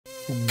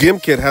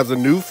Gimkit has a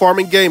new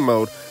farming game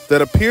mode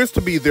that appears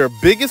to be their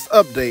biggest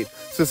update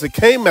since it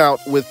came out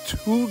with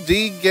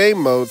 2D game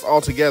modes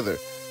altogether.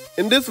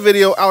 In this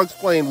video, I'll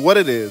explain what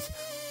it is,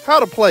 how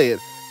to play it,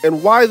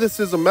 and why this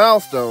is a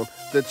milestone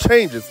that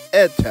changes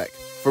EdTech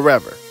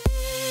forever.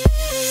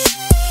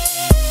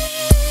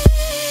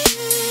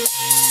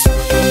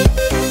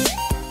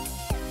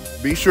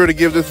 Be sure to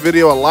give this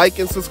video a like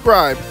and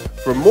subscribe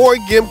for more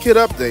Gimkit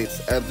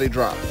updates as they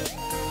drop.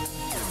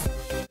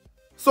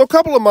 So a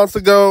couple of months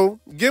ago,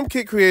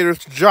 Gimkit creators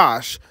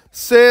Josh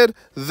said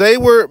they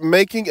were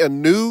making a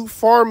new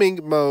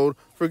farming mode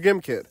for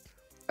Gimkit.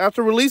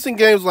 After releasing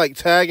games like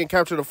Tag and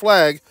Capture the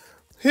Flag,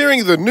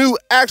 hearing the new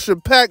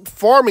action-packed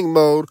farming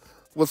mode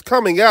was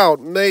coming out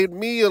made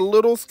me a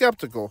little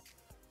skeptical.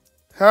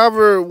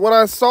 However, when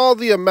I saw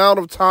the amount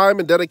of time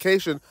and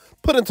dedication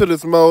put into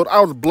this mode, I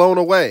was blown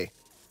away.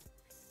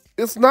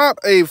 It's not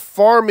a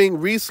farming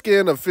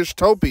reskin of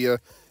Fishtopia.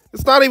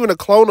 It's not even a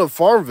clone of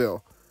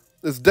Farmville.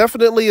 It's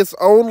definitely its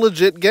own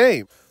legit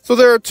game. So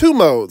there are two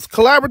modes,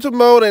 collaborative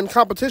mode and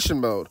competition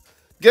mode.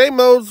 Game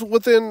modes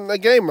within a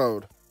game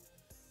mode.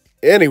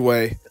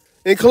 Anyway,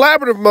 in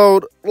collaborative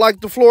mode,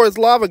 like the Floor is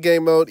Lava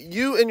game mode,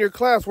 you and your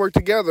class work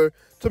together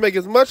to make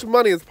as much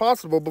money as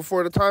possible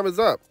before the time is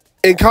up.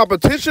 In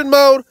competition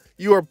mode,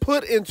 you are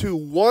put into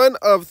one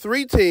of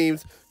 3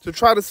 teams to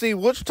try to see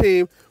which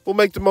team will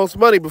make the most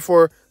money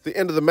before the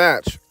end of the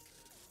match.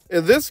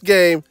 In this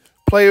game,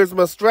 players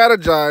must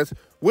strategize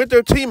with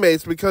their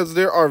teammates because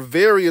there are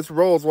various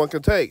roles one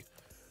can take.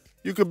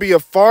 You could be a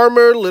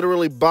farmer,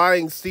 literally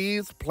buying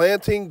seeds,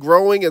 planting,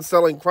 growing, and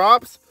selling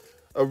crops.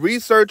 A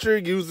researcher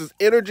uses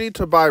energy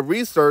to buy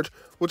research,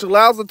 which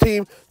allows the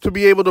team to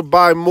be able to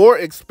buy more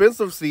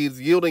expensive seeds,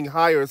 yielding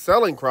higher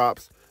selling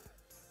crops.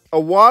 A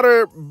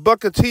water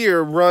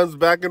bucketeer runs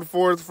back and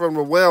forth from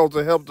the well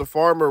to help the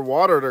farmer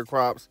water their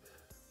crops.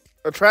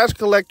 A trash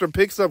collector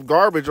picks up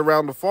garbage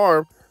around the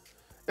farm.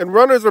 And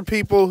runners are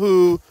people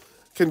who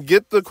can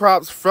get the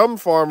crops from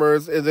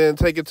farmers and then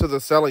take it to the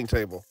selling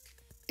table.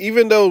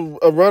 Even though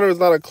a runner is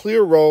not a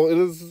clear role, it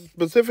is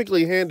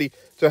specifically handy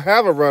to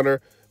have a runner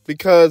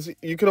because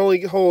you can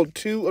only hold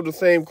 2 of the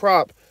same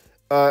crop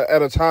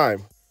at a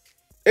time.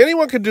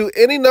 Anyone can do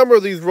any number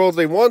of these roles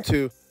they want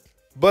to,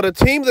 but a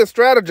team that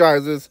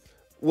strategizes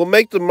will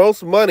make the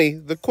most money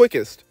the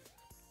quickest.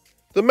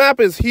 The map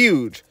is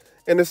huge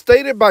and is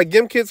stated by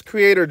Gimkit's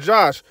creator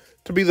Josh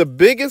to be the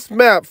biggest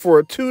map for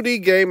a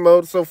 2D game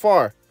mode so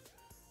far.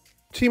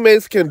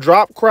 Teammates can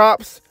drop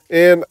crops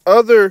and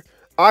other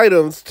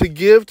items to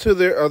give to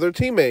their other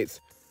teammates,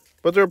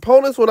 but their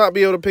opponents will not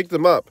be able to pick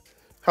them up.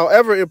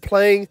 However, in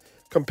playing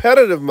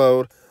competitive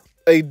mode,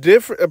 a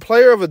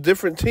player of a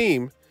different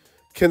team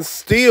can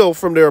steal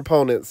from their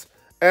opponents,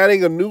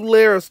 adding a new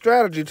layer of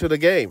strategy to the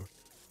game.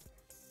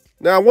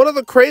 Now, one of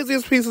the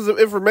craziest pieces of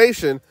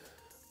information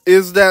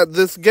is that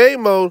this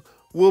game mode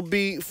will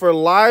be for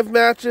live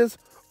matches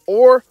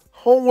or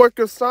homework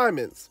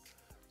assignments.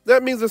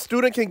 That means a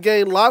student can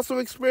gain lots of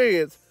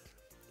experience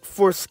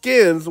for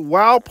skins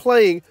while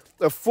playing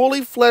a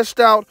fully fleshed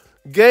out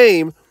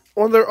game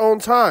on their own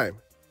time.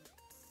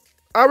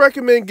 I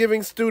recommend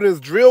giving students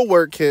drill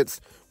work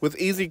kits with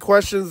easy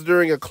questions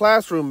during a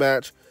classroom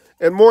match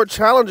and more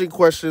challenging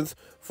questions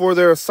for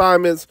their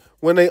assignments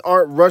when they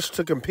aren't rushed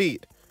to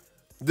compete.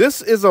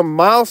 This is a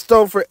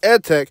milestone for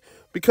EdTech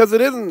because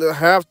it isn't a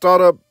half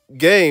thought up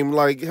game,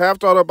 like half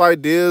thought up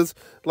ideas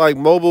like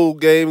mobile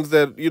games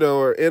that,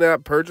 are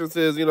in-app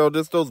purchases,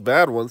 just those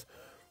bad ones.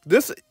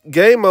 This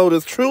game mode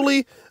is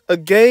truly a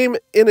game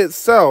in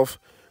itself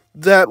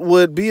that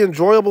would be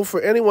enjoyable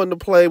for anyone to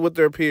play with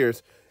their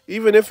peers,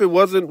 even if it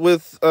wasn't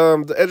with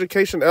the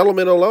education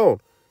element alone.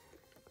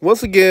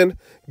 Once again,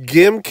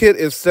 Gimkit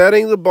is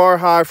setting the bar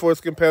high for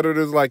its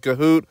competitors like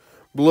Kahoot,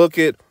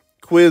 Blookit,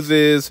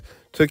 Quizzes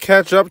to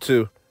catch up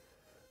to.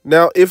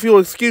 Now, if you'll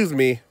excuse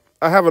me,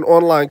 I have an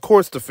online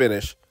course to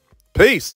finish. Peace.